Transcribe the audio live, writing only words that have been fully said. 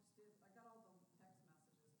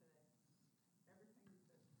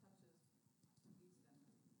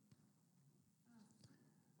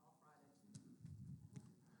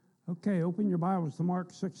Okay, open your Bibles to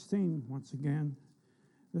Mark 16 once again.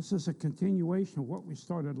 This is a continuation of what we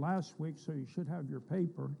started last week, so you should have your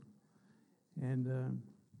paper. And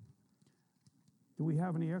do we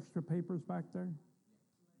have any extra papers back there?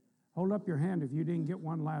 Hold up your hand if you didn't get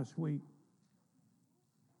one last week.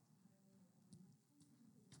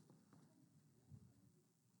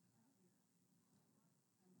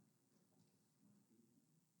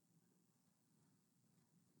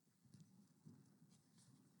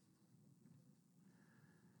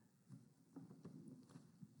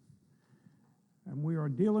 And we are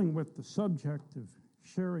dealing with the subject of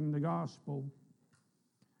sharing the gospel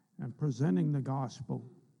and presenting the gospel.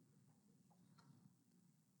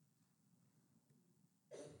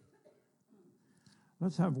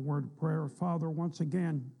 Let's have a word of prayer. Father, once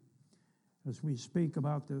again, as we speak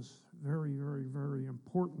about this very, very, very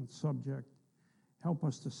important subject, help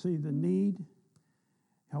us to see the need,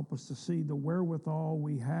 help us to see the wherewithal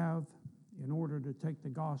we have in order to take the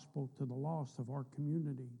gospel to the lost of our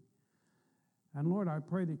community. And Lord, I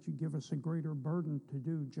pray that you give us a greater burden to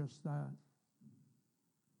do just that.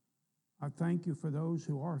 I thank you for those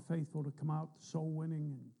who are faithful to come out to soul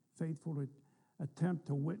winning and faithful to attempt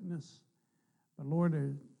to witness. But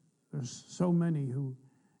Lord, there's so many who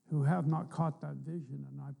have not caught that vision,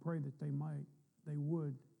 and I pray that they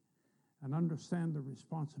would, and understand the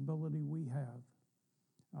responsibility we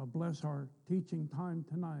have. Bless our teaching time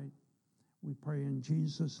tonight. We pray in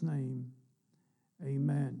Jesus' name.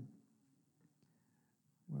 Amen.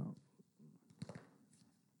 Well,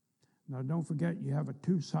 now don't forget you have a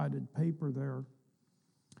two-sided paper there.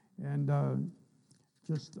 And I'm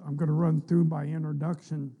going to run through my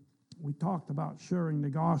introduction. We talked about sharing the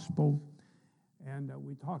gospel, and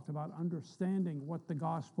we talked about understanding what the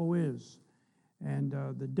gospel is. And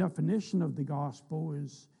the definition of the gospel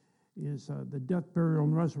is the death, burial,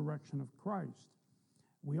 and resurrection of Christ.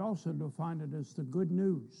 We also define it as the good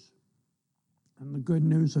news, and the good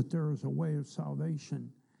news that there is a way of salvation.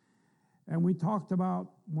 And we talked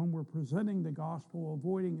about, when we're presenting the gospel,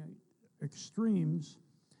 avoiding extremes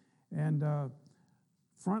and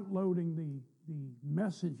front-loading the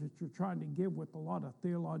message that you're trying to give with a lot of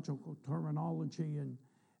theological terminology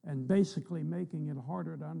and basically making it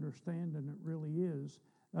harder to understand than it really is.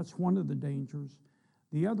 That's one of the dangers.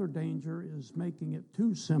 The other danger is making it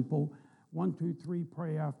too simple. 1, 2, 3,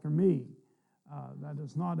 pray after me. That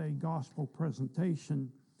is not a gospel presentation.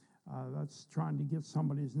 That's trying to get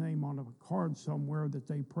somebody's name on a card somewhere that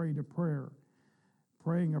they prayed a prayer.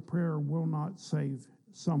 Praying a prayer will not save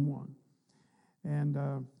someone. And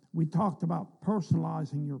we talked about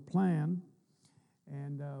personalizing your plan,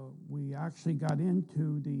 and we actually got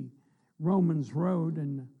into the Romans Road,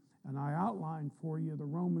 and I outlined for you the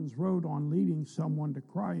Romans Road on leading someone to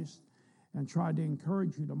Christ, and tried to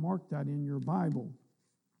encourage you to mark that in your Bible.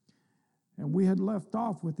 And we had left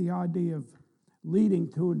off with the idea of leading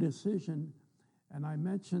to a decision, and I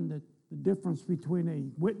mentioned that the difference between a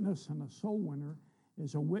witness and a soul winner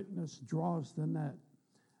is a witness draws the net.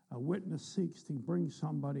 A witness seeks to bring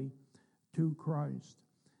somebody to Christ.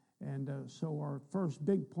 And so our first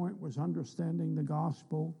big point was understanding the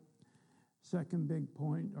gospel. Second big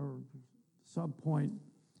point, or sub-point,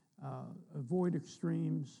 avoid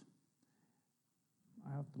extremes.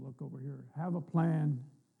 I have to look over here. Have a plan.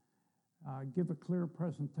 Give a clear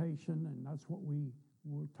presentation, and that's what we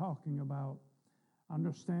were talking about.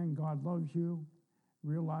 Understand God loves you,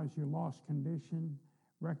 realize your lost condition,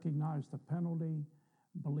 recognize the penalty,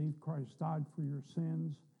 believe Christ died for your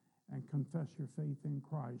sins, and confess your faith in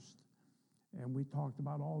Christ. And we talked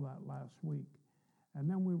about all that last week. And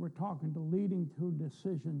then we were talking to leading to a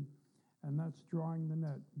decision, and that's drawing the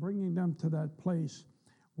net, bringing them to that place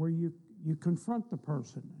where you confront the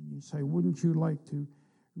person, and you say, wouldn't you like to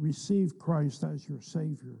receive Christ as your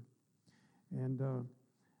Savior? And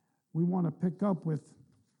we want to pick up with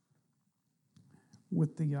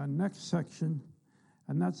the next section,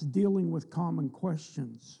 and that's dealing with common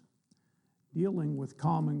questions. Dealing with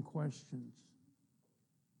common questions.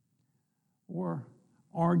 Or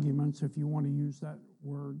arguments, if you want to use that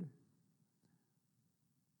word.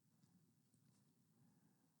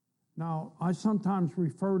 Now, I sometimes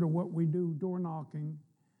refer to what we do door knocking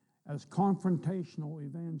as confrontational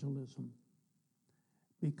evangelism,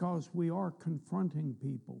 because we are confronting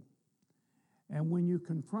people. And when you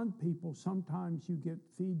confront people, sometimes you get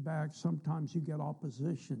feedback, sometimes you get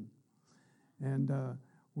opposition. And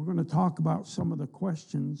we're going to talk about some of the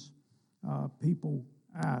questions people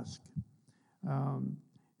ask.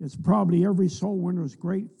 It's probably every soul winner's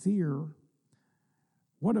great fear.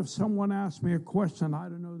 What if someone asks me a question I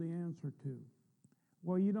don't know the answer to?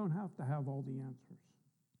 Well, you don't have to have all the answers.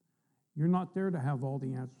 You're not there to have all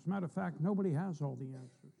the answers. Matter of fact, nobody has all the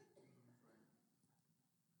answers.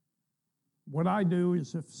 What I do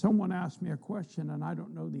is if someone asks me a question and I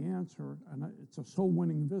don't know the answer, and it's a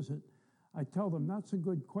soul-winning visit, I tell them, that's a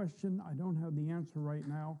good question. I don't have the answer right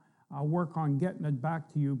now. I'll work on getting it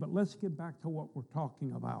back to you, but let's get back to what we're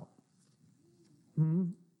talking about.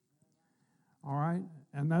 All right?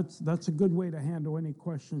 And that's a good way to handle any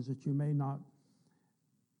questions that you may not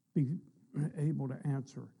be able to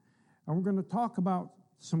answer. And we're going to talk about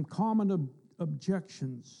some common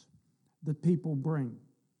objections that people bring.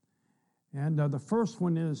 And the first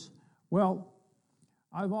one is, well,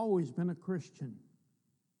 I've always been a Christian.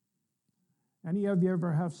 Any of you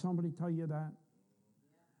ever have somebody tell you that?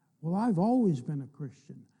 Well, I've always been a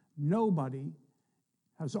Christian. Nobody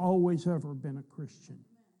has always ever been a Christian.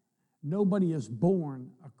 Nobody is born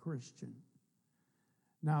a Christian.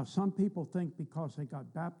 Now, some people think because they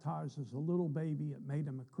got baptized as a little baby, it made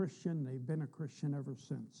them a Christian. They've been a Christian ever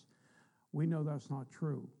since. We know that's not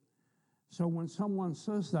true. So when someone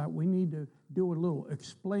says that, we need to do a little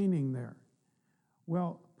explaining there.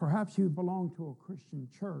 Well, perhaps you belong to a Christian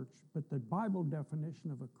church, but the Bible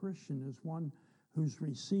definition of a Christian is one who's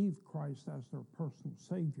received Christ as their personal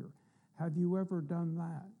Savior. Have you ever done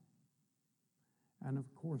that? And of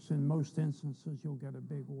course, in most instances, you'll get a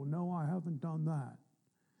big, well, no, I haven't done that.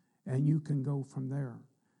 And you can go from there.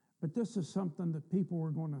 But this is something that people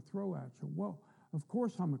are going to throw at you. Well, of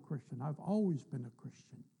course I'm a Christian. I've always been a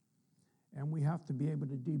Christian. And we have to be able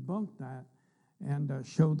to debunk that and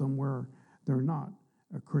show them where they're not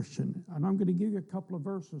a Christian. And I'm going to give you a couple of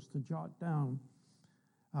verses to jot down.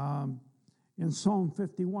 In Psalm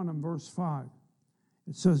 51 and verse 5,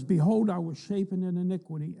 it says, "Behold, I was shapen in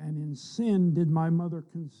iniquity, and in sin did my mother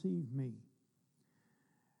conceive me."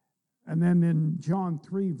 And then in John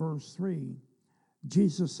 3, verse 3,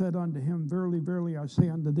 Jesus said unto him, "Verily, verily, I say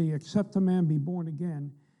unto thee, except a man be born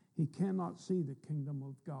again, he cannot see the kingdom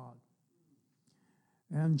of God."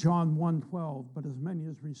 And John 1:12, "But as many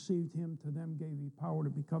as received him, to them gave he power to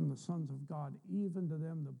become the sons of God, even to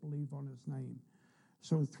them that believe on his name."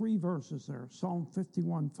 So 3 verses there, Psalm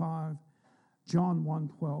 51:5, John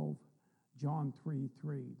 1:12, John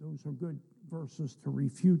 3:3. Those are good verses to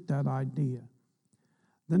refute that idea.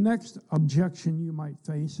 The next objection you might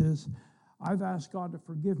face is, I've asked God to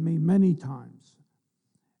forgive me many times.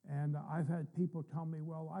 And I've had people tell me,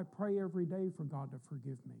 well, I pray every day for God to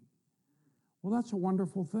forgive me. Well, that's a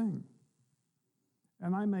wonderful thing.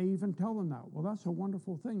 And I may even tell them that. Well, that's a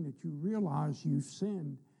wonderful thing that you realize you've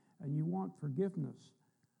sinned and you want forgiveness.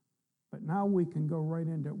 But now we can go right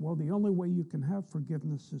into, well, the only way you can have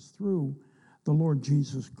forgiveness is through the Lord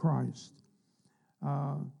Jesus Christ.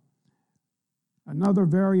 Another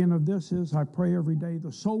variant of this is, I pray every day.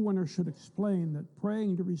 The soul winner should explain that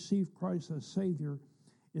praying to receive Christ as Savior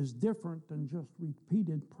is different than just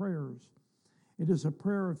repeated prayers. It is a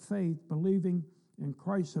prayer of faith, believing in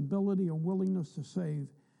Christ's ability and willingness to save,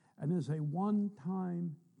 and is a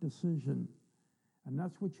one-time decision. And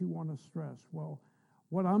that's what you want to stress. Well,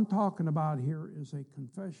 what I'm talking about here is a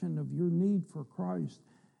confession of your need for Christ,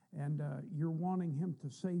 and you're wanting him to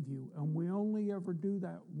save you. And we only ever do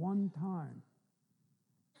that one time.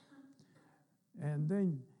 And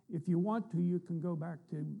then, if you want to, you can go back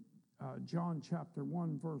to John chapter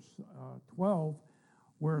 1, verse 12,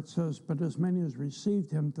 where it says, "But as many as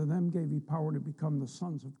received him, to them gave he power to become the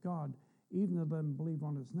sons of God, even to them believe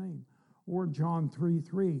on his name." Or John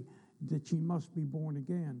 3:3, that ye must be born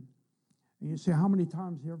again. And you say, how many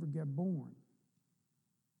times do you ever get born?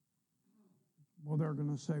 Well, they're going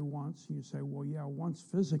to say once. And you say, well, yeah, once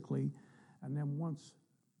physically, and then once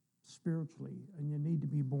spiritually, and you need to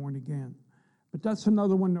be born again. But that's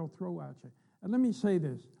another one they'll throw at you. And let me say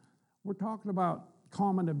this. We're talking about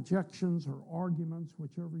common objections or arguments,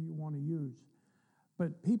 whichever you want to use.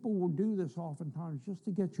 But people will do this oftentimes just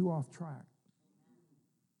to get you off track.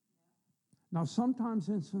 Now, sometimes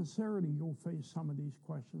in sincerity, you'll face some of these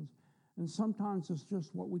questions. And sometimes it's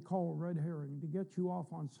just what we call a red herring, to get you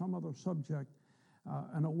off on some other subject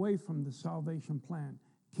and away from the salvation plan.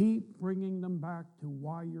 Keep bringing them back to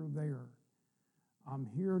why you're there. I'm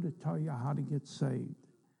here to tell you how to get saved.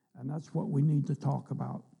 And that's what we need to talk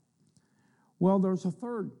about. Well, there's a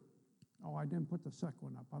third. Oh, I didn't put the second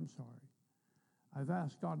one up. I'm sorry. I've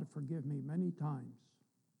asked God to forgive me many times.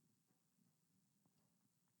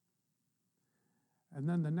 And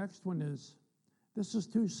then the next one is, this is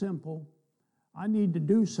too simple. I need to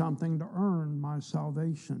do something to earn my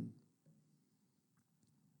salvation.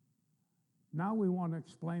 Now we want to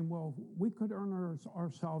explain, well, we could earn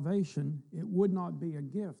our salvation. It would not be a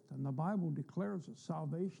gift. And the Bible declares that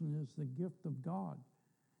salvation is the gift of God.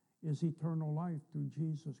 is eternal life through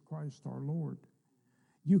Jesus Christ our Lord.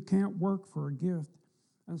 You can't work for a gift.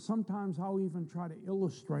 And sometimes I'll even try to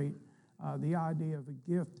illustrate the idea of a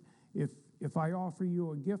gift. If I offer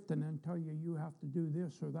you a gift and then tell you you have to do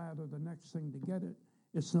this or that or the next thing to get it,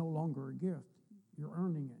 it's no longer a gift. You're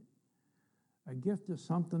earning it. A gift is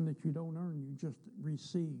something that you don't earn, you just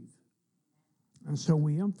receive. And so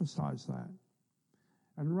we emphasize that.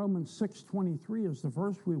 And Romans 6:23 is the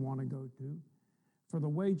verse we want to go to. For the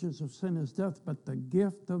wages of sin is death, but the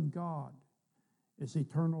gift of God is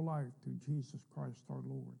eternal life through Jesus Christ our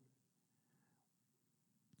Lord.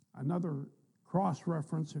 Another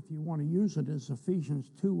cross-reference, if you want to use it, is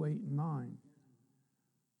Ephesians 2:8-9.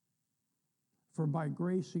 For by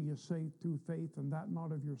grace are you saved through faith, and that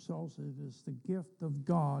not of yourselves, it is the gift of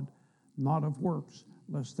God, not of works,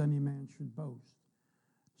 lest any man should boast.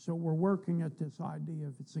 So we're working at this idea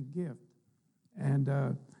of it's a gift. And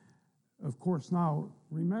of course now,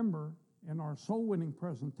 remember, in our soul winning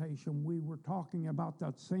presentation, we were talking about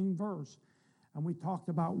that same verse, and we talked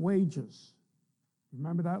about wages.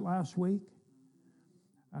 Remember that last week?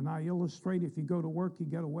 And I illustrate, if you go to work, you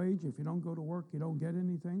get a wage. If you don't go to work, you don't get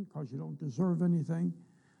anything because you don't deserve anything.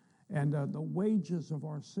 And the wages of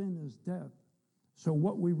our sin is death. So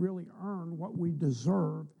what we really earn, what we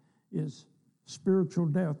deserve, is spiritual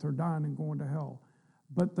death or dying and going to hell.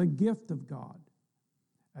 But the gift of God.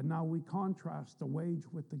 And now we contrast the wage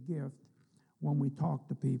with the gift when we talk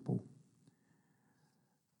to people.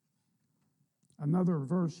 Another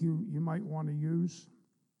verse you might want to use,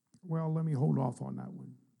 well, let me hold off on that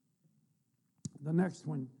one. The next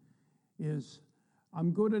one is,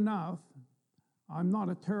 I'm good enough. I'm not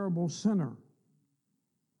a terrible sinner.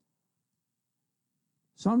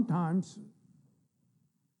 Sometimes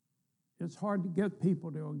it's hard to get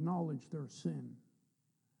people to acknowledge their sin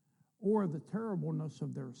or the terribleness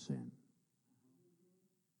of their sin.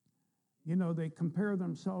 You know, they compare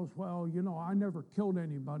themselves, well, you know, I never killed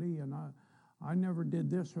anybody, and I never did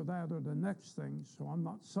this or that or the next thing, so I'm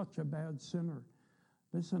not such a bad sinner.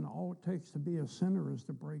 Listen, all it takes to be a sinner is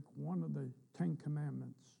to break one of the 10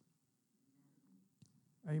 Commandments.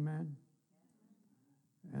 Amen?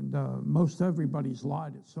 And most everybody's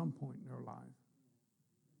lied at some point in their life.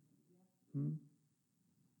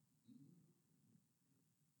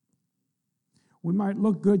 We might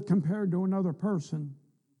look good compared to another person,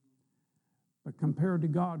 but compared to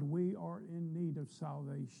God, we are in need of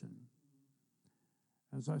salvation.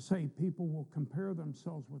 As I say, people will compare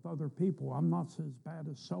themselves with other people. I'm not as bad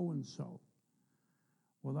as so-and-so.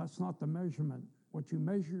 Well, that's not the measurement. What you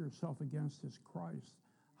measure yourself against is Christ.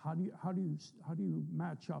 How do you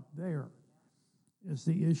match up there is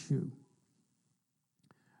the issue.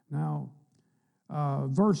 Now,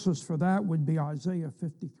 verses for that would be Isaiah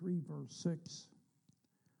 53, verse 6.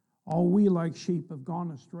 All we like sheep have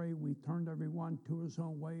gone astray. We turned every one to his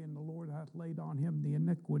own way, and the Lord hath laid on him the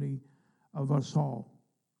iniquity of us all.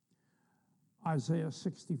 Isaiah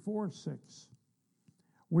 64, 6.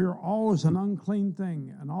 We are all as an unclean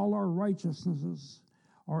thing, and all our righteousnesses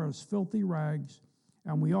are as filthy rags,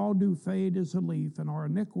 and we all do fade as a leaf, and our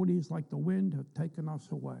iniquities like the wind have taken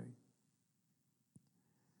us away.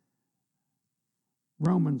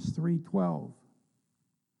 Romans 3:12.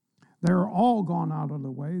 They are all gone out of the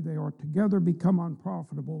way. They are together become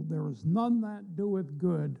unprofitable. There is none that doeth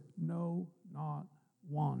good, no, not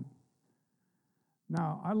one.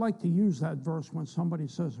 Now, I like to use that verse when somebody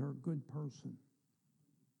says they're a good person.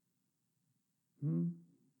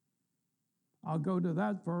 I'll go to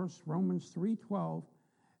that verse, Romans 3:12,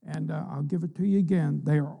 and I'll give it to you again.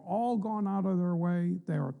 They are all gone out of their way.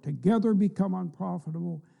 They are together become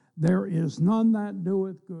unprofitable. There is none that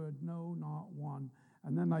doeth good, no, not one.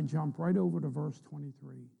 And then I jump right over to verse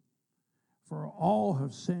 23. For all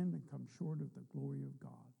have sinned and come short of the glory of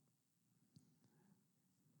God.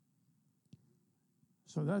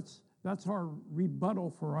 So that's our rebuttal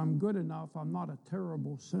for I'm good enough, I'm not a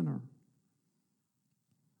terrible sinner.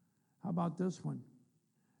 How about this one?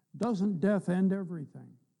 Doesn't death end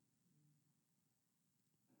everything?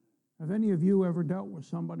 Have any of you ever dealt with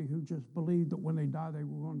somebody who just believed that when they die they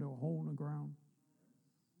were going to a hole in the ground?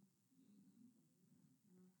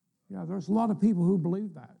 Yeah, there's a lot of people who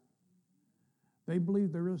believe that. They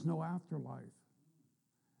believe there is no afterlife.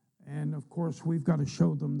 And of course, we've got to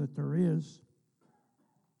show them that there is.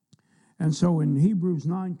 And so in Hebrews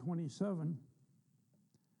 9:27,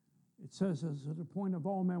 it says, as at the point of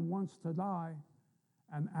all men once to die,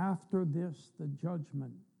 and after this, the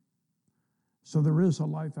judgment. So there is a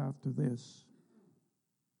life after this.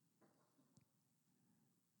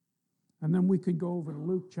 And then we could go over to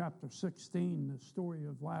Luke chapter 16, the story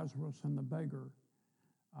of Lazarus and the beggar.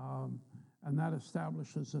 And that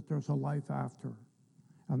establishes that there's a life after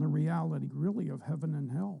and the reality really of heaven and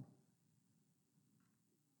hell.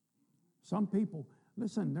 Some people,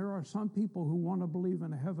 listen, there are some people who want to believe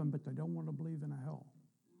in a heaven, but they don't want to believe in a hell.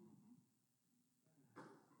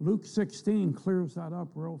 Luke 16 clears that up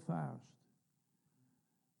real fast.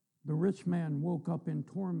 The rich man woke up in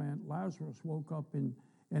torment. Lazarus woke up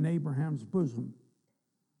in Abraham's bosom,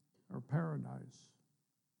 or paradise.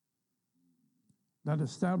 That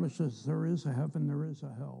establishes there is a heaven, there is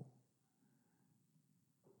a hell.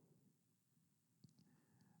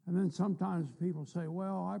 And then sometimes people say,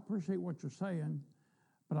 well, I appreciate what you're saying,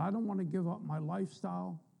 but I don't want to give up my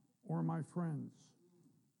lifestyle or my friends.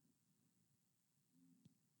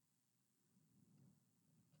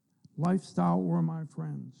 Lifestyle or my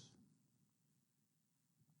friends.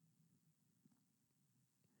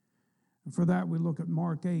 And for that, we look at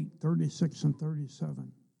Mark 8, 36 and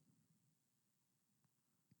 37.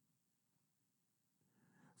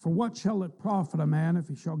 For what shall it profit a man if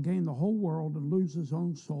he shall gain the whole world and lose his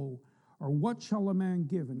own soul? Or what shall a man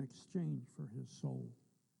give in exchange for his soul?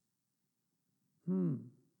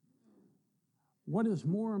 What is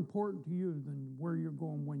more important to you than where you're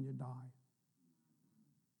going when you die?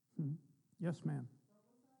 Yes, ma'am.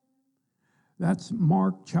 That's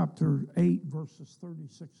Mark chapter 8, verses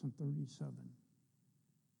 36 and 37.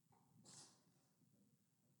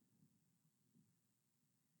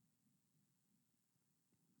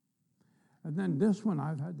 And then this one,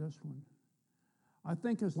 I've had this one. I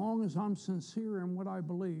think as long as I'm sincere in what I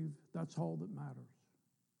believe, that's all that matters.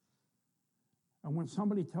 And when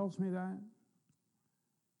somebody tells me that,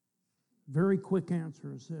 very quick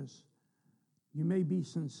answer is this. You may be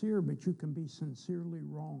sincere, but you can be sincerely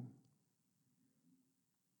wrong.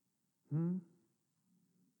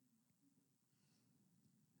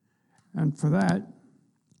 And for that,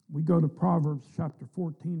 we go to Proverbs chapter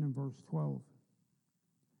 14 and verse 12.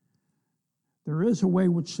 There is a way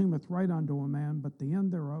which seemeth right unto a man, but the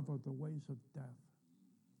end thereof are the ways of death.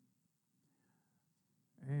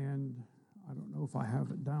 And I don't know if I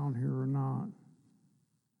have it down here or not.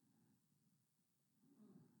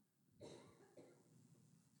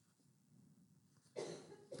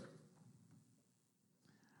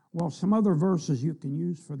 Well, some other verses you can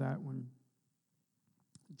use for that one.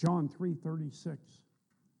 John 3:36.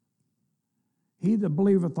 He that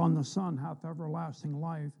believeth on the Son hath everlasting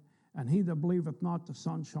life, and he that believeth not the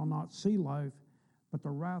Son shall not see life, but the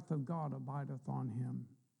wrath of God abideth on him.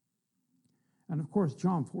 And of course,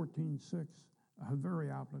 John 14:6, very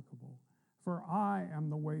applicable. For I am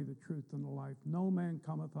the way, the truth, and the life. No man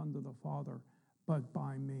cometh unto the Father but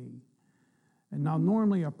by me. And now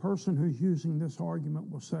normally a person who's using this argument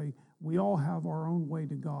will say, we all have our own way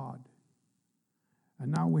to God. And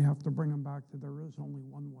now we have to bring them back to there is only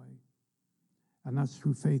one way. And that's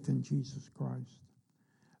through faith in Jesus Christ.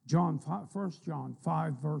 1 John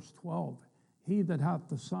 5, verse 12. He that hath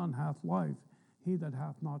the Son hath life. He that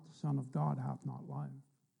hath not the Son of God hath not life.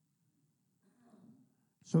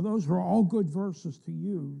 So those are all good verses to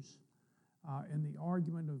use in the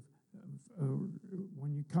argument of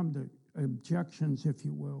when you come to objections, if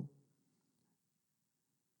you will.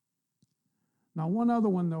 Now, one other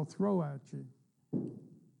one they'll throw at you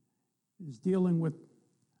is dealing with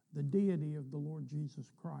the deity of the Lord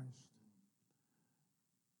Jesus Christ.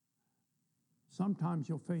 Sometimes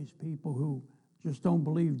you'll face people who just don't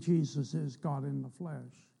believe Jesus is God in the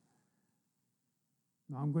flesh.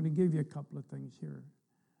 Now, I'm going to give you a couple of things here.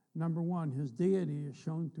 Number one, his deity is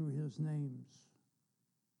shown through his names.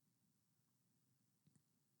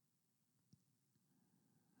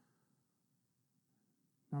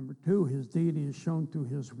 Number two, his deity is shown through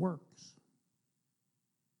his works.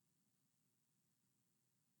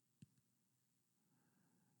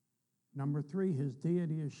 Number three, his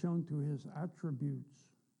deity is shown through his attributes.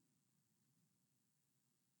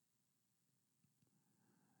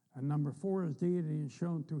 And number four, his deity is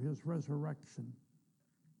shown through his resurrection.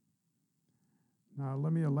 Now,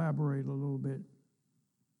 let me elaborate a little bit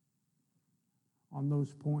on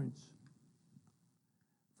those points.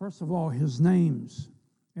 First of all, his names.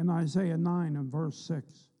 In Isaiah 9 and verse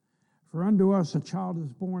 6, for unto us a child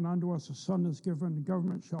is born, unto us a son is given, the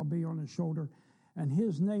government shall be on his shoulder, and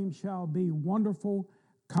his name shall be Wonderful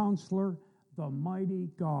Counselor, the Mighty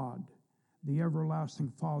God, the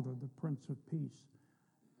Everlasting Father, the Prince of Peace.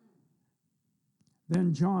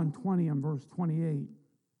 Then John 20 and verse 28,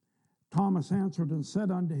 Thomas answered and said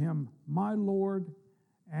unto him, my Lord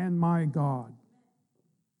and my God.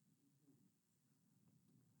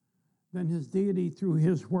 Then his deity through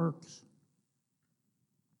his works.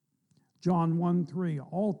 John 1:3,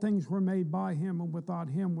 all things were made by him, and without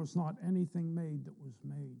him was not anything made that was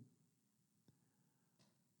made.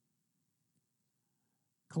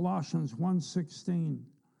 Colossians 1:16.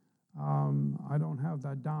 I don't have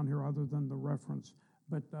that down here other than the reference.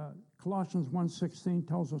 But Colossians 1:16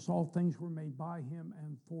 tells us all things were made by him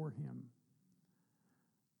and for him.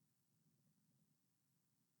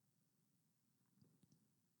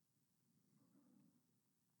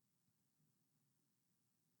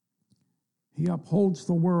 He upholds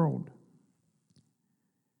the world,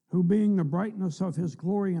 who being the brightness of his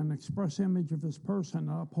glory and express image of his person,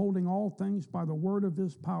 upholding all things by the word of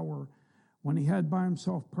his power, when he had by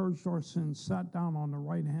himself purged our sins, sat down on the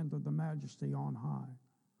right hand of the majesty on high.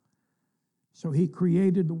 So he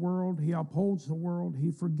created the world, he upholds the world,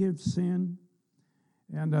 he forgives sin.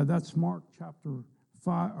 And that's Mark chapter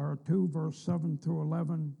 2, verse 7 through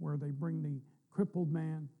 11, where they bring the crippled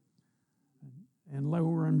man and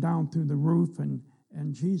lower him down through the roof, and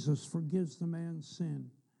Jesus forgives the man's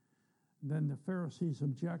sin. Then the Pharisees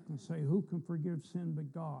object and say, who can forgive sin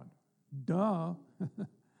but God? Duh.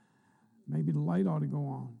 Maybe the light ought to go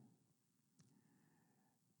on.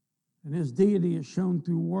 And his deity is shown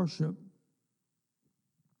through worship.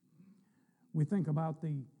 We think about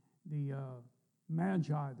the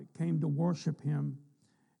Magi that came to worship him,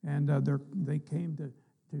 and they came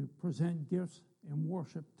to present gifts and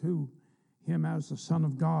worship to him as the Son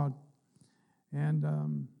of God.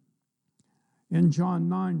 And in John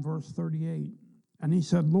 9, verse 38, and he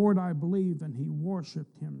said, Lord, I believe, and he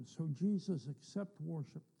worshiped him. So Jesus accepts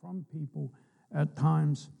worship from people at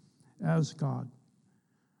times as God.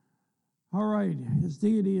 All right, his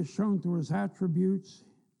deity is shown through his attributes.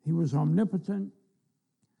 He was omnipotent.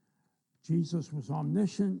 Jesus was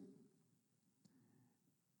omniscient.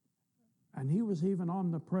 And he was even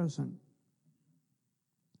omnipresent.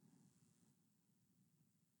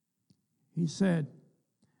 He said,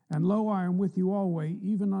 and lo, I am with you always,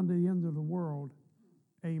 even unto the end of the world.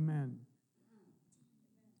 Amen.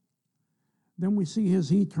 Then we see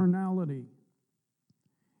his eternality.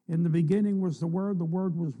 In the beginning was the Word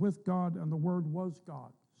was with God, and the Word was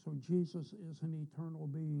God. So Jesus is an eternal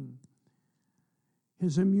being.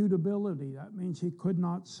 His immutability, that means he could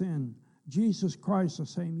not sin. Jesus Christ, the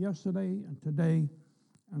same yesterday and today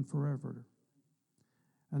and forever.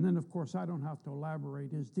 And then, of course, I don't have to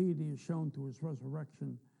elaborate. His deity is shown through his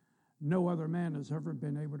resurrection. No other man has ever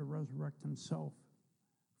been able to resurrect himself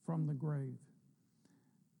from the grave.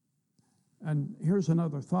 And here's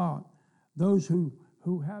another thought. Those who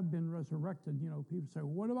have been resurrected, people say, well,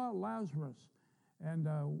 what about Lazarus? And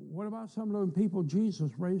what about some of those people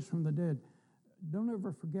Jesus raised from the dead? Don't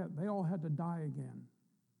ever forget, they all had to die again.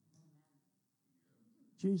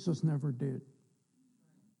 Jesus never did.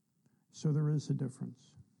 So there is a difference.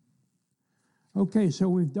 Okay, so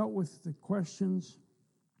we've dealt with the questions,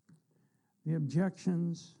 the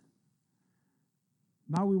objections.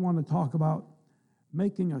 Now we want to talk about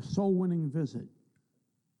making a soul-winning visit.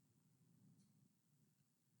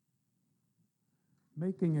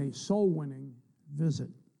 Making a soul-winning visit.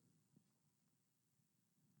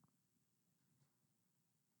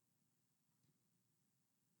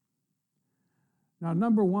 Now,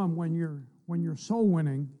 number one, when you're soul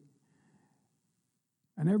winning,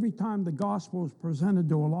 and every time the gospel is presented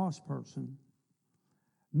to a lost person,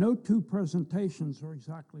 no two presentations are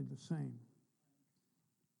exactly the same.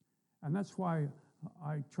 And that's why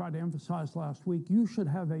I tried to emphasize last week, you should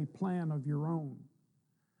have a plan of your own.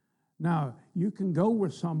 Now, you can go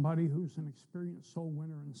with somebody who's an experienced soul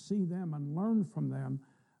winner and see them and learn from them,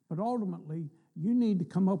 but ultimately, you need to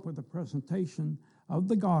come up with a presentation of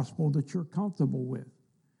the gospel that you're comfortable with.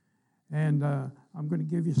 And I'm going to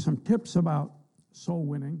give you some tips about soul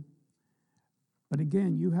winning. But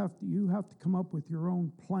again, you have to come up with your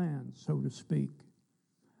own plan, so to speak.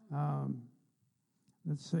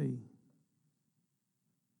 Let's see.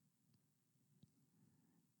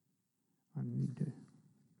 I need to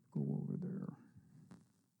go over there.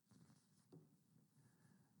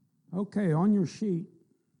 Okay, on your sheet,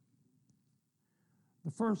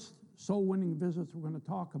 the first soul-winning visits we're going to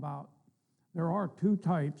talk about, there are two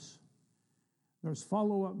types. There's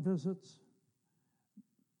follow-up visits.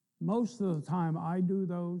 Most of the time I do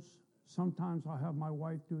those. Sometimes I have my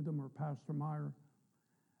wife do them or Pastor Meyer.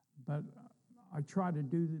 But I try to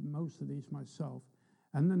do most of these myself.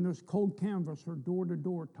 And then there's cold canvas or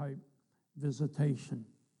door-to-door type visitation.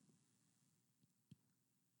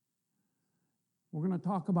 We're going to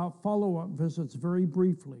talk about follow-up visits very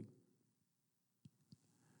briefly.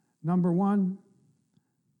 Number one,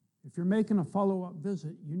 if you're making a follow-up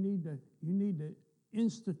visit, you need to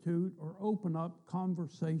institute or open up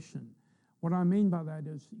conversation. What I mean by that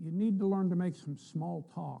is you need to learn to make some small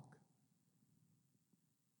talk.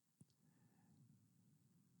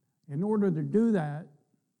 In order to do that,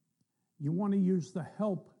 you want to use the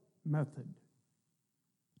HELP method.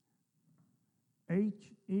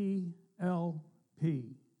 HELP.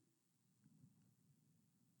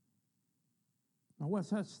 Now,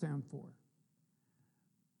 what's that stand for?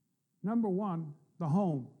 Number one, the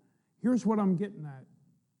home. Here's what I'm getting at.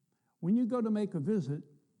 When you go to make a visit,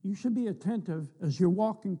 you should be attentive as you're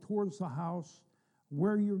walking towards the house,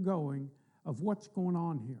 where you're going, of what's going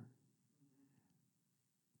on here.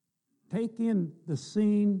 Take in the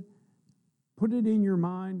scene, put it in your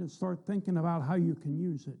mind, and start thinking about how you can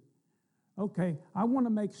use it. Okay, I want to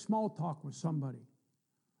make small talk with somebody.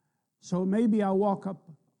 So maybe I walk up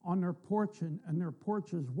on their porch, and their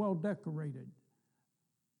porch is well decorated.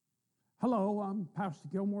 Hello, I'm Pastor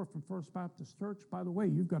Gilmore from First Baptist Church. By the way,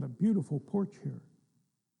 you've got a beautiful porch here.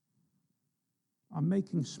 I'm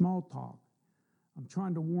making small talk. I'm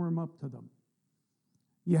trying to warm up to them.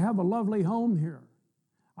 You have a lovely home here.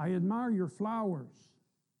 I admire your flowers.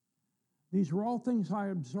 These are all things I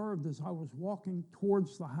observed as I was walking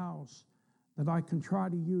towards the house that I can try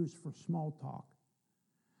to use for small talk.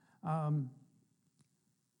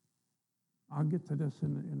 I'll get to this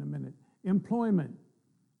in a minute. Employment.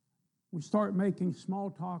 We start making small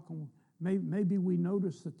talk, and maybe we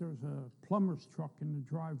notice that there's a plumber's truck in the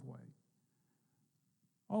driveway.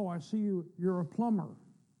 Oh, I see you're a plumber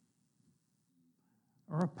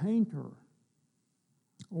or a painter.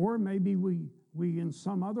 Or maybe we in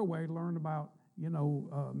some other way learn about,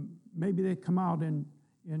 maybe they come out in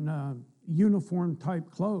uniform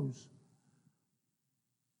type clothes.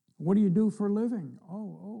 What do you do for a living?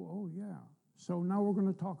 Oh, yeah. So now we're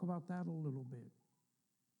going to talk about that a little bit.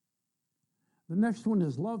 The next one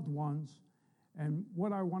is loved ones. And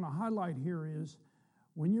what I want to highlight here is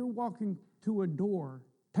when you're walking to a door,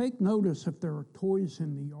 take notice if there are toys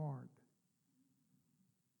in the yard.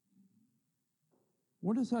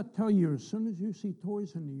 What does that tell you as soon as you see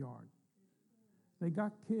toys in the yard? They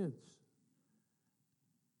got kids.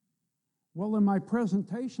 Well, in my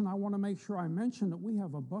presentation, I want to make sure I mention that we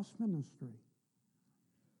have a bus ministry.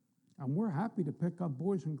 And we're happy to pick up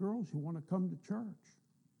boys and girls who want to come to church.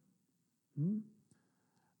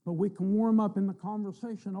 But we can warm up in the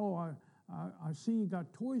conversation. Oh, I see you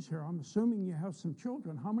got toys here. I'm assuming you have some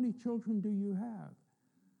children. How many children do you have?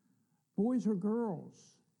 Boys or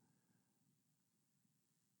girls?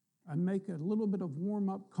 And make a little bit of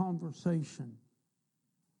warm-up conversation.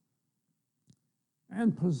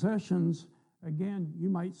 And possessions, again, you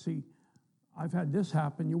might see, I've had this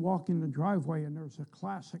happen. You walk in the driveway and there's a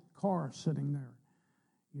classic car sitting there.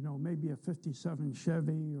 Maybe a 57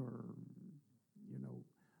 Chevy or,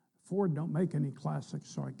 Ford don't make any classics,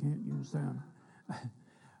 so I can't use them.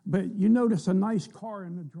 But you notice a nice car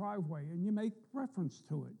in the driveway and you make reference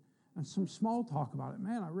to it and some small talk about it.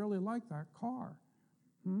 Man, I really like that car.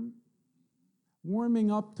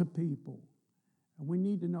 Warming up to people. And we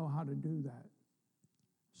need to know how to do that.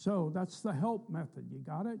 So that's the help method. You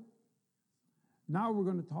got it? Now we're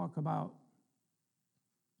going to talk about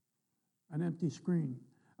an empty screen.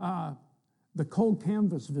 The cold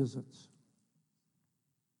canvas visits.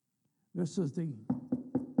 This is the...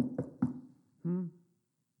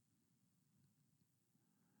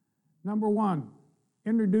 Number one,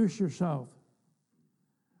 introduce yourself.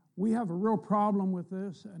 We have a real problem with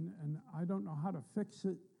this, and I don't know how to fix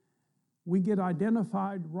it. We get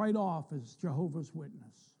identified right off as Jehovah's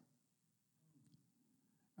Witness.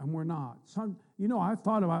 And we're not. I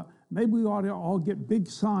thought about, maybe we ought to all get big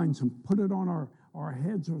signs and put it on our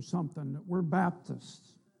heads or something, that we're Baptists.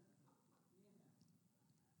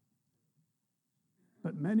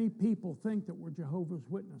 But many people think that we're Jehovah's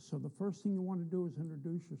Witness. So the first thing you want to do is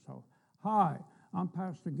introduce yourself. Hi, I'm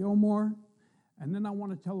Pastor Gilmore. And then I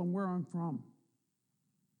want to tell them where I'm from.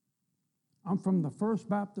 I'm from the First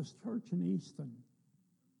Baptist Church in Easton.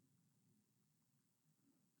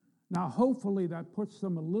 Now, hopefully that puts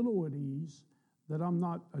them a little at ease that I'm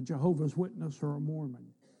not a Jehovah's Witness or a Mormon.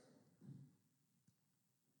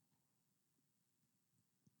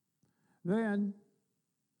 Then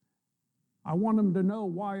I want them to know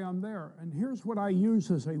why I'm there. And here's what I use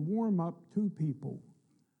as a warm-up to people.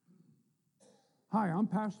 Hi, I'm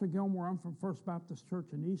Pastor Gilmore. I'm from First Baptist Church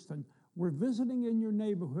in Easton. We're visiting in your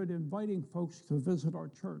neighborhood, inviting folks to visit our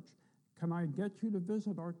church. Can I get you to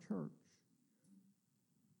visit our church?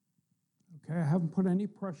 Okay, I haven't put any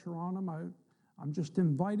pressure on them. I'm just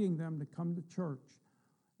inviting them to come to church.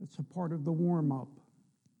 It's a part of the warm-up.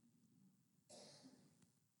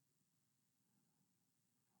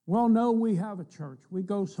 Well, no, we have a church. We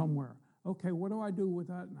go somewhere. Okay, what do I do with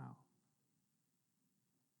that now?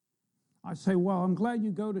 I say, well, I'm glad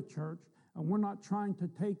you go to church, and we're not trying to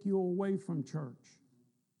take you away from church.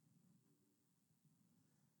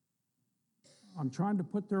 I'm trying to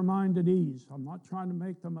put their mind at ease. I'm not trying to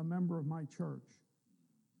make them a member of my church.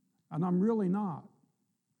 And I'm really not.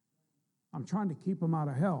 I'm trying to keep them out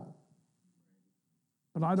of hell.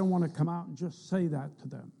 But I don't want to come out and just say that to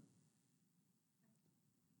them.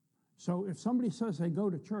 So if somebody says they go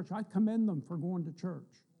to church, I commend them for going to church.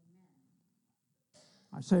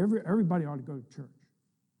 I say everybody ought to go to church.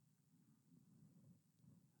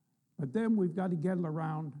 But then we've got to get it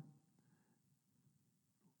around.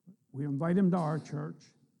 We invite them to our church,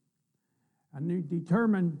 and you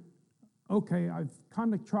determine, okay, I've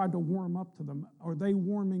kind of tried to warm up to them. Are they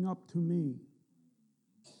warming up to me?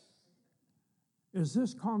 Is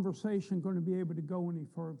this conversation going to be able to go any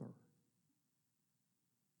further?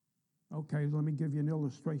 Okay, let me give you an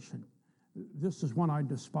illustration. This is one I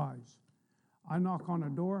despise. I knock on a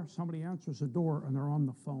door, somebody answers the door, and they're on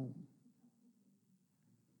the phone.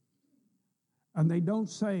 And they don't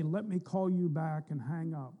say, let me call you back and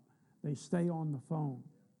hang up. They stay on the phone.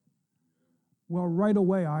 Well, right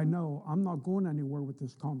away, I know I'm not going anywhere with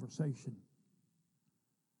this conversation.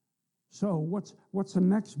 So what's the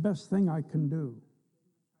next best thing I can do?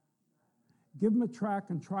 Give them a track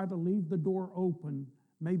and try to leave the door open,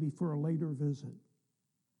 maybe for a later visit.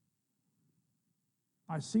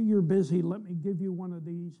 I see you're busy. Let me give you one of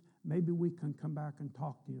these. Maybe we can come back and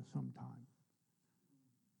talk to you sometime.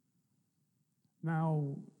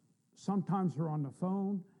 Now, sometimes they're on the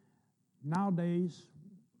phone. Nowadays,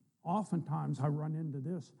 oftentimes I run into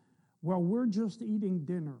this. Well, we're just eating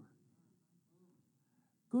dinner.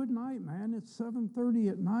 Good night, man. It's 7:30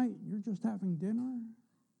 at night. You're just having dinner?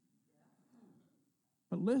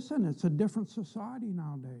 But listen, it's a different society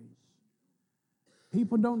nowadays.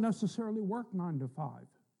 People don't necessarily work 9 to 5.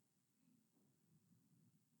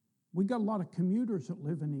 We got a lot of commuters that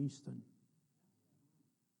live in Easton.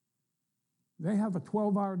 They have a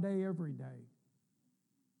 12-hour day every day.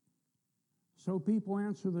 So people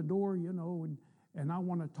answer the door, and I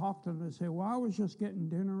want to talk to them. They say, well, I was just getting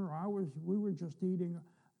dinner, or we were just eating.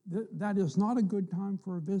 That is not a good time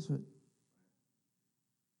for a visit.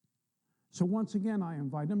 So once again, I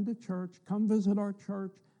invite them to church, come visit our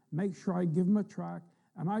church, make sure I give them a tract,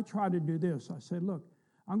 and I try to do this. I say, look,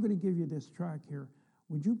 I'm going to give you this tract here.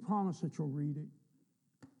 Would you promise that you'll read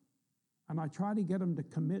it? And I try to get them to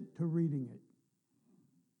commit to reading it.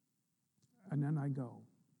 And then I go.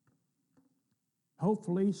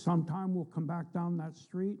 Hopefully, sometime we'll come back down that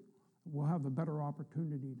street. We'll have a better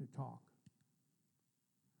opportunity to talk.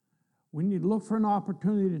 We need to look for an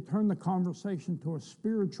opportunity to turn the conversation to a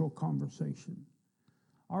spiritual conversation.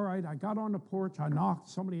 All right, I got on the porch, I knocked,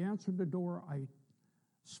 somebody answered the door, I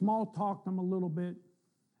small talked them a little bit,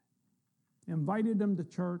 invited them to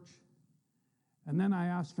church, and then I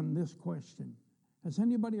asked them this question. Has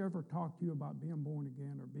anybody ever talked to you about being born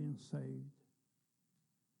again or being saved?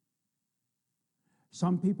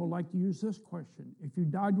 Some people like to use this question. If you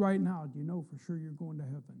died right now, do you know for sure you're going to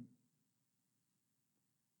heaven?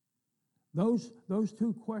 Those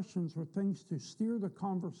two questions are things to steer the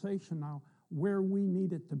conversation now where we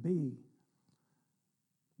need it to be.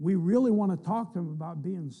 We really want to talk to them about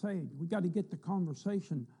being saved. We got to get the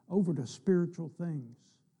conversation over to spiritual things.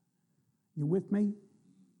 You with me?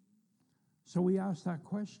 So we ask that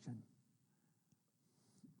question.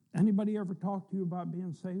 Anybody ever talk to you about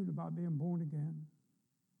being saved, about being born again?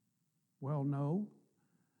 Well, no.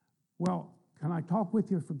 Well, can I talk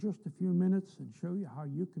with you for just a few minutes and show you how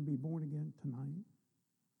you can be born again tonight?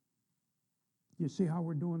 You see how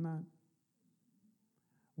we're doing that?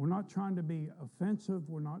 We're not trying to be offensive.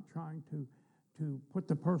 We're not trying to put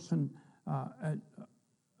the person at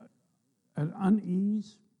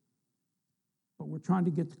unease, but we're trying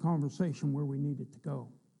to get the conversation where we need it to go.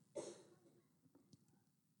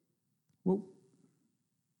 Well,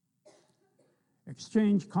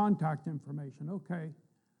 exchange contact information. Okay,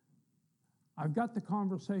 I've got the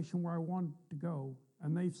conversation where I want to go,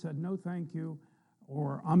 and they've said, no, thank you,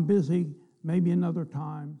 or I'm busy, maybe another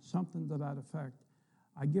time, something to that effect.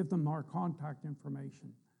 I give them our contact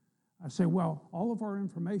information. I say, well, all of our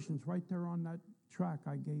information's right there on that track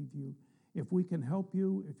I gave you. If we can help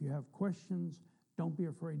you, if you have questions, don't be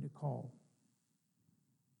afraid to call.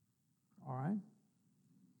 All right?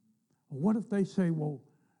 What if they say, well,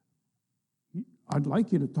 I'd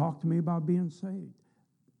like you to talk to me about being saved?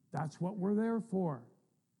 That's what we're there for.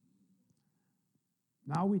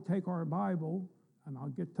 Now we take our Bible, and I'll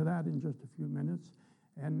get to that in just a few minutes,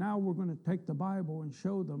 and now we're going to take the Bible and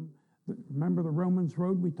show them. Remember the Romans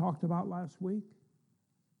road we talked about last week?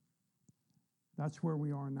 That's where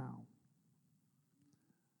we are now.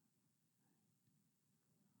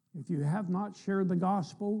 If you have not shared the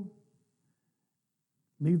gospel,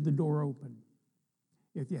 leave the door open.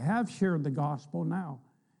 If you have shared the gospel now,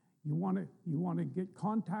 you want to get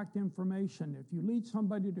contact information. If you lead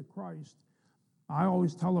somebody to Christ, I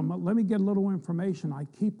always tell them, let me get a little information. I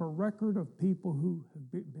keep a record of people who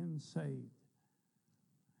have been saved.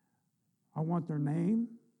 I want their name.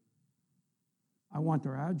 I want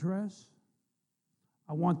their address.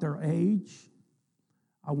 I want their age.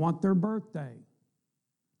 I want their birthday.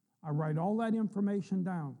 I write all that information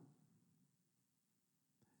down.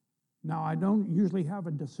 Now, I don't usually have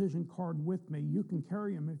a decision card with me. You can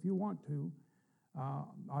carry them if you want to.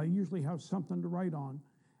 I usually have something to write on.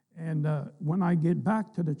 And when I get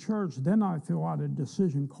back to the church, then I fill out a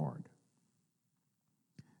decision card.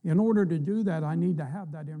 In order to do that, I need to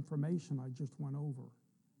have that information I just went over.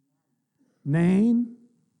 Name,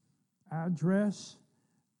 address,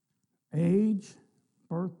 age,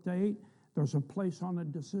 birth date. There's a place on the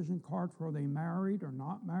decision card for are they married or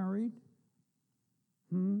not married.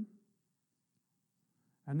 And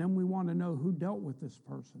then we want to know who dealt with this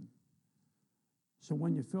person. So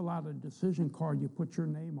when you fill out a decision card, you put your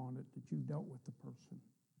name on it that you dealt with the person.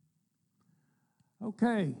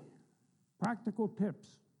 Okay, practical tips.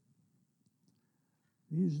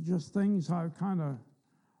 These are just things I've kind of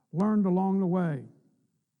learned along the way.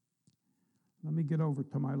 Let me get over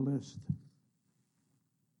to my list.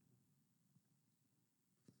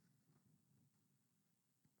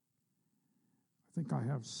 I think I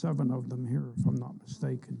have 7 of them here, if I'm not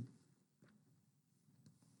mistaken.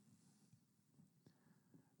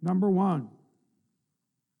 Number 1,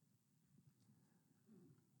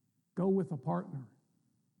 go with a partner.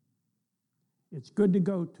 It's good to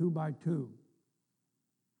go 2 by 2.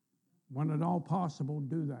 When at all possible,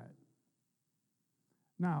 do that.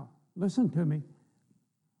 Now, listen to me.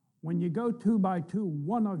 When you go 2 by 2,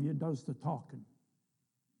 one of you does the talking.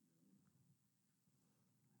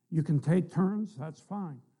 You can take turns, that's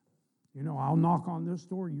fine. You know, I'll knock on this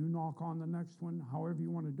door, you knock on the next one, however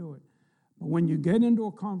you want to do it. But when you get into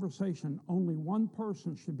a conversation, only one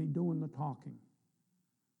person should be doing the talking.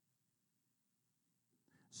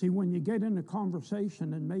 See, when you get in a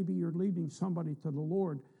conversation and maybe you're leading somebody to the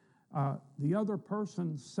Lord, the other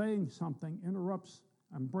person saying something interrupts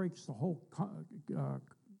and breaks the whole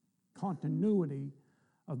continuity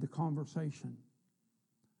of the conversation.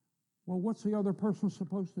 Well, what's the other person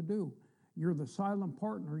supposed to do? You're the silent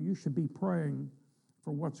partner. You should be praying for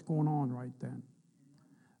what's going on right then.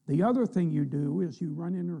 The other thing you do is you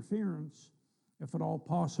run interference, if at all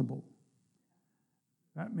possible.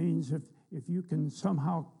 That means if you can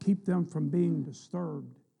somehow keep them from being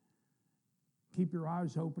disturbed, keep your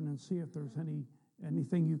eyes open and see if there's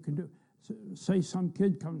anything you can do. Say some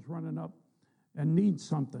kid comes running up and needs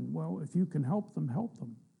something. Well, if you can help them, help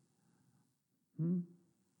them.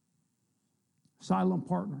 Silent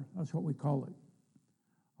partner, that's what we call it.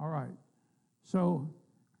 All right. So,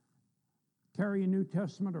 carry a New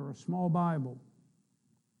Testament or a small Bible.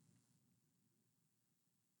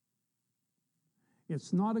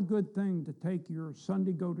 It's not a good thing to take your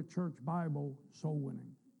Sunday go-to-church Bible soul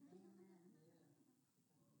winning.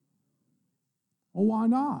 Oh, why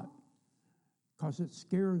not? Because it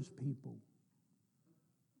scares people.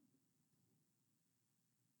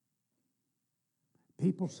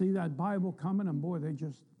 People see that Bible coming, and boy, they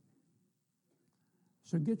just...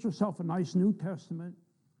 So get yourself a nice New Testament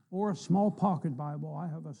or a small pocket Bible. I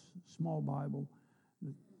have a small Bible,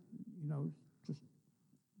 that, just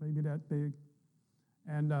maybe that big.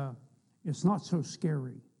 And it's not so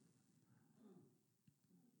scary.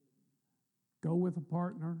 Go with a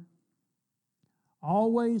partner.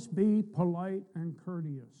 Always be polite and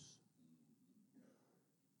courteous.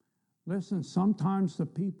 Listen, sometimes the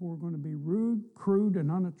people are going to be rude, crude,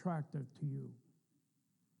 and unattractive to you.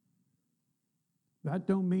 That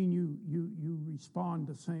don't mean you respond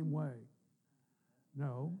the same way.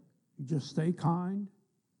 No, you just stay kind.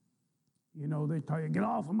 You know, they tell you, get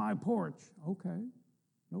off of my porch. Okay,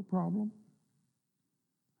 no problem.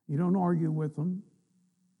 You don't argue with them.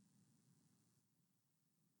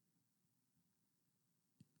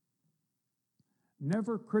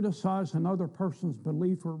 Never criticize another person's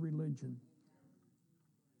belief or religion.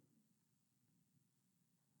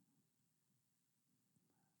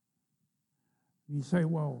 You say,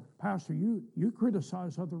 well, Pastor, you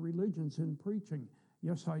criticize other religions in preaching.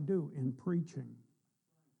 Yes, I do, in preaching.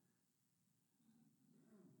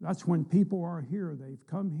 That's when people are here. They've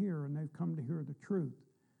come here and they've come to hear the truth.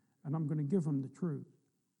 And I'm going to give them the truth.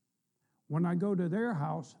 When I go to their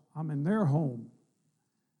house, I'm in their home.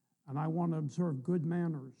 And I want to observe good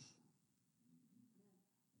manners.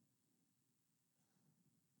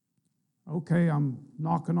 Okay, I'm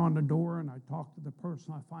knocking on the door and I talk to the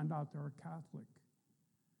person. I find out they're a Catholic.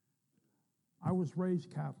 I was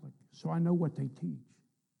raised Catholic, so I know what they teach.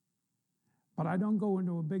 But I don't go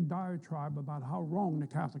into a big diatribe about how wrong the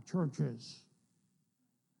Catholic Church is.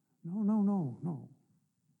 No, no, no, no.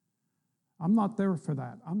 I'm not there for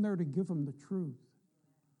that. I'm there to give them the truth.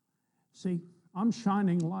 See, I'm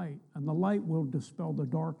shining light, and the light will dispel the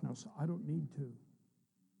darkness. I don't need to.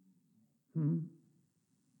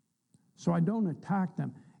 So I don't attack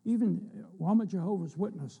them. Even, well, I'm a Jehovah's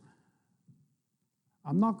Witness.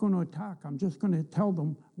 I'm not going to attack. I'm just going to tell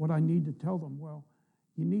them what I need to tell them. Well,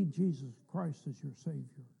 you need Jesus Christ as your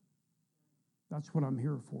Savior. That's what I'm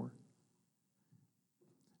here for.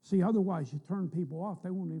 See, otherwise you turn people off. They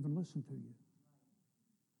won't even listen to you.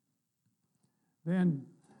 Then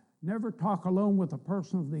never talk alone with a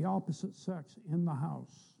person of the opposite sex in the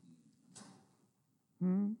house.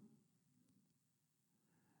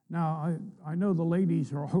 Now, I know the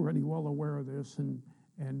ladies are already well aware of this, and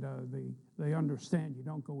they understand you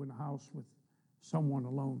don't go in the house with someone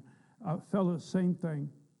alone. Fellas, same thing.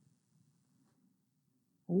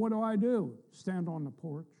 Well, what do? Stand on the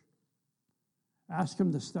porch. Ask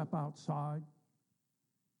them to step outside.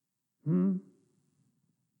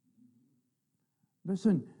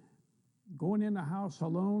 Listen, going in the house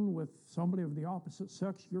alone with somebody of the opposite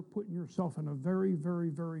sex, you're putting yourself in a very, very,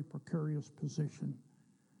 very precarious position.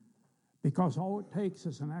 Because all it takes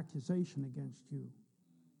is an accusation against you.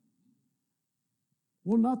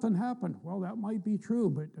 Well, nothing happened. Well, that might be true,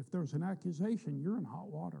 but if there's an accusation, you're in hot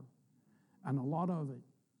water, and a lot of it.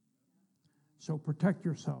 So protect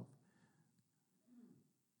yourself.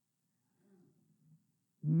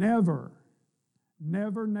 Never,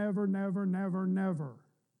 never, never, never, never, never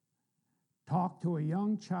talk to a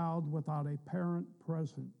young child without a parent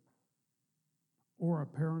present or a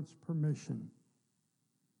parent's permission.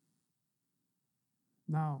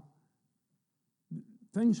 Now,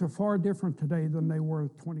 things are far different today than they were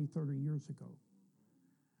 20, 30 years ago.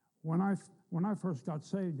 When I first got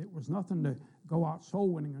saved, it was nothing to go out soul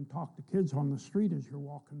winning and talk to kids on the street as you're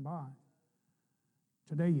walking by.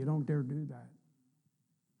 Today, you don't dare do that.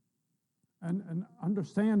 And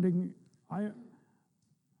understanding, I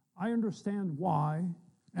understand why,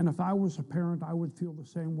 and if I was a parent, I would feel the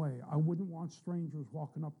same way. I wouldn't want strangers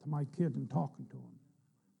walking up to my kid and talking to him.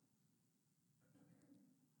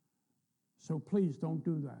 So please don't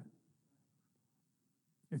do that.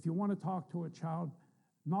 If you want to talk to a child,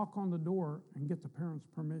 knock on the door and get the parent's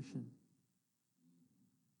permission.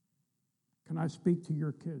 Can I speak to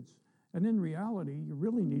your kids? And in reality, you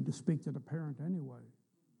really need to speak to the parent anyway.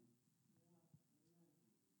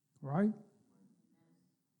 Right?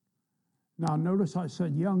 Now, notice I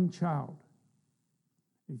said young child.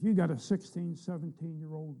 If you got a 16,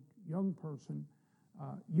 17-year-old young person,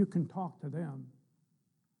 you can talk to them.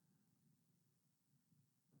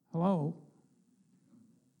 Hello?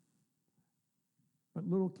 But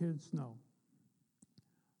little kids, no.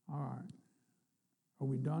 All right. Are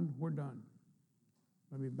we done? We're done.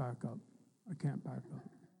 Let me back up. I can't back up.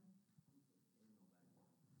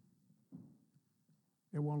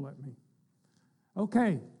 It won't let me.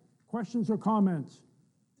 Okay. Questions or comments?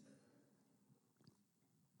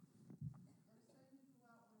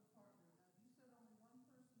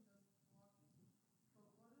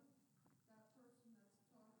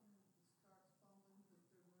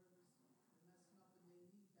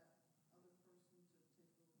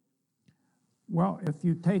 Well, if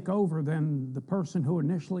you take over, then the person who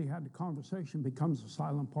initially had the conversation becomes a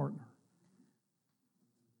silent partner.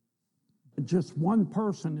 Just one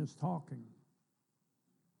person is talking.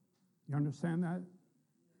 You understand that?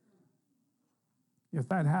 If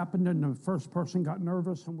that happened and the first person got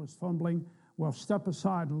nervous and was fumbling, well, step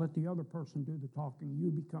aside and let the other person do the talking. You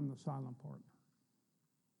become the silent partner.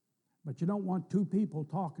 But you don't want two people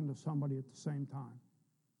talking to somebody at the same time.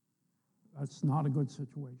 That's not a good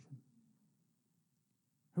situation.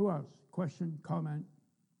 Who else? Question, comment?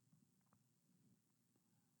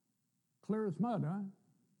 Clear as mud, huh?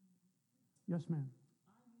 Yes, ma'am.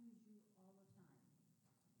 I use you all the time.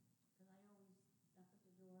 Because I always step at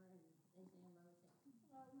the door and they say hello.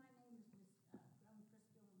 Hello, my name is I'm Chris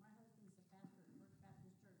Gilbert. My husband's the pastor at First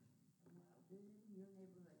Baptist Church. And I visit in your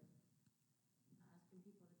neighborhood, asking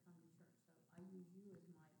people to come to church. So I use you as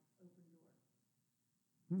my open door.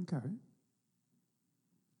 Okay.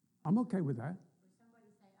 I'm okay with that. Or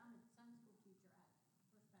somebody say, I'm a Sunday school teacher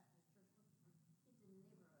at First Baptist Church. It's in the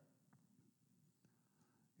neighborhood.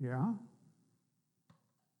 Yeah.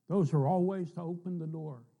 Those are all ways to open the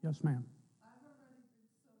door. Yes, ma'am. I've already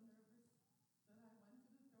been so nervous that I went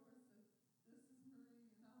to the door and said, this is Marie and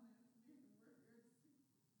I'm Anthony and we're here to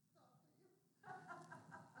talk to you. I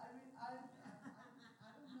mean,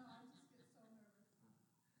 I don't know, I just get so nervous.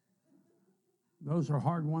 Those are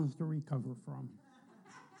hard ones to recover from.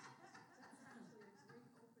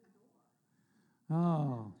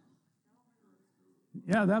 Oh.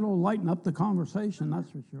 Yeah, that'll lighten up the conversation,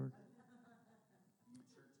 that's for sure.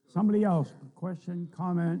 Somebody else, question,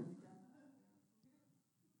 comment?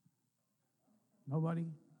 Nobody?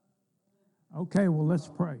 Okay, well, let's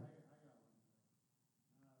pray.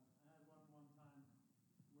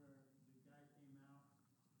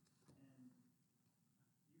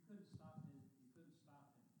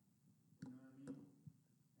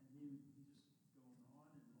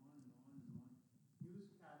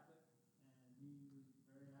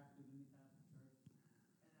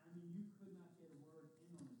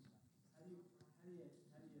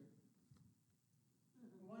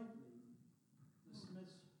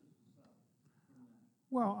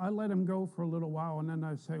 Well, I let him go for a little while, and then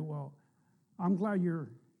I say, well, I'm glad you're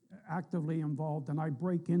actively involved, and I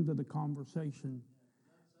break into the conversation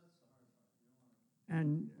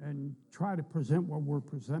and try to present what we're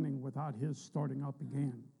presenting without his starting up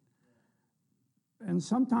again. And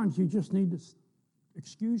sometimes you just need to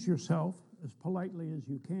excuse yourself as politely as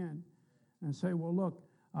you can and say, well, look,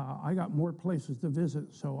 I got more places to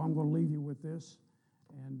visit, so I'm going to leave you with this,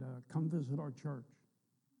 and come visit our church.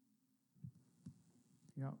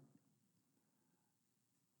 Yeah.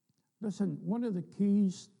 Listen, one of the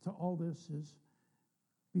keys to all this is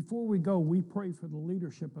before we go, we pray for the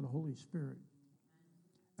leadership of the Holy Spirit.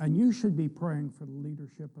 And you should be praying for the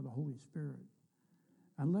leadership of the Holy Spirit.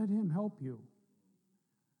 And let him help you.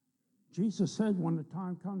 Jesus said when the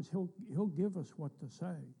time comes, he'll give us what to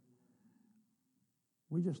say.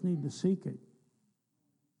 We just need to seek it.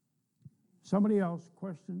 Somebody else,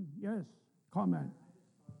 question? Yes, comment.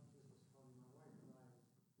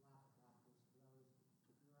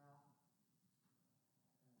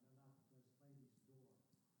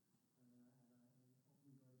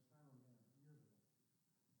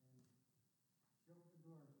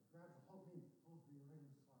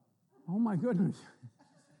 Oh my goodness.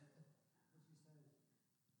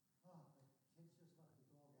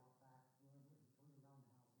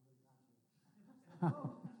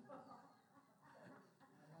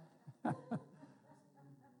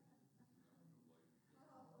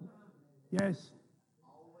 Yes.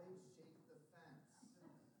 Always shake the fence.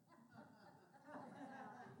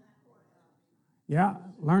 Yeah,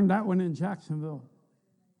 learned that one in Jacksonville.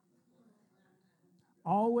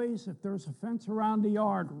 Always, if there's a fence around the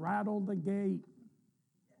yard, rattle the gate.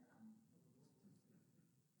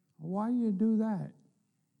 Why do you do that?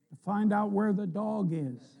 To find out where the dog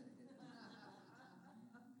is.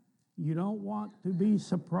 You don't want to be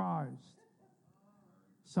surprised.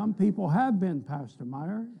 Some people have been, Pastor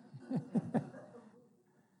Meyer.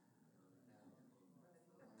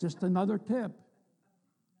 Just another tip.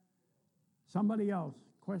 Somebody else,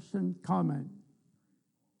 question, comment.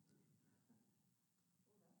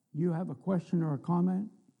 You have a question or a comment?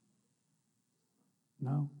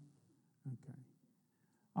 No? Okay.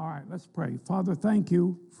 All right, let's pray. Father, thank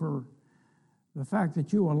you for the fact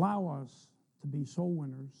that you allow us to be soul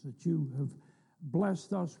winners, that you have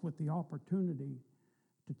blessed us with the opportunity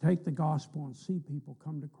to take the gospel and see people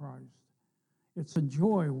come to Christ. It's a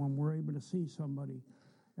joy when we're able to see somebody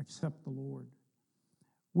accept the Lord.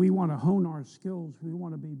 We want to hone our skills. We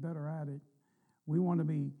want to be better at it. We want to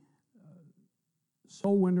be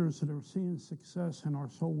soul winners that are seeing success in our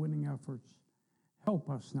soul winning efforts. Help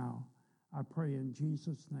us now. I pray in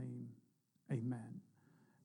Jesus' name, amen.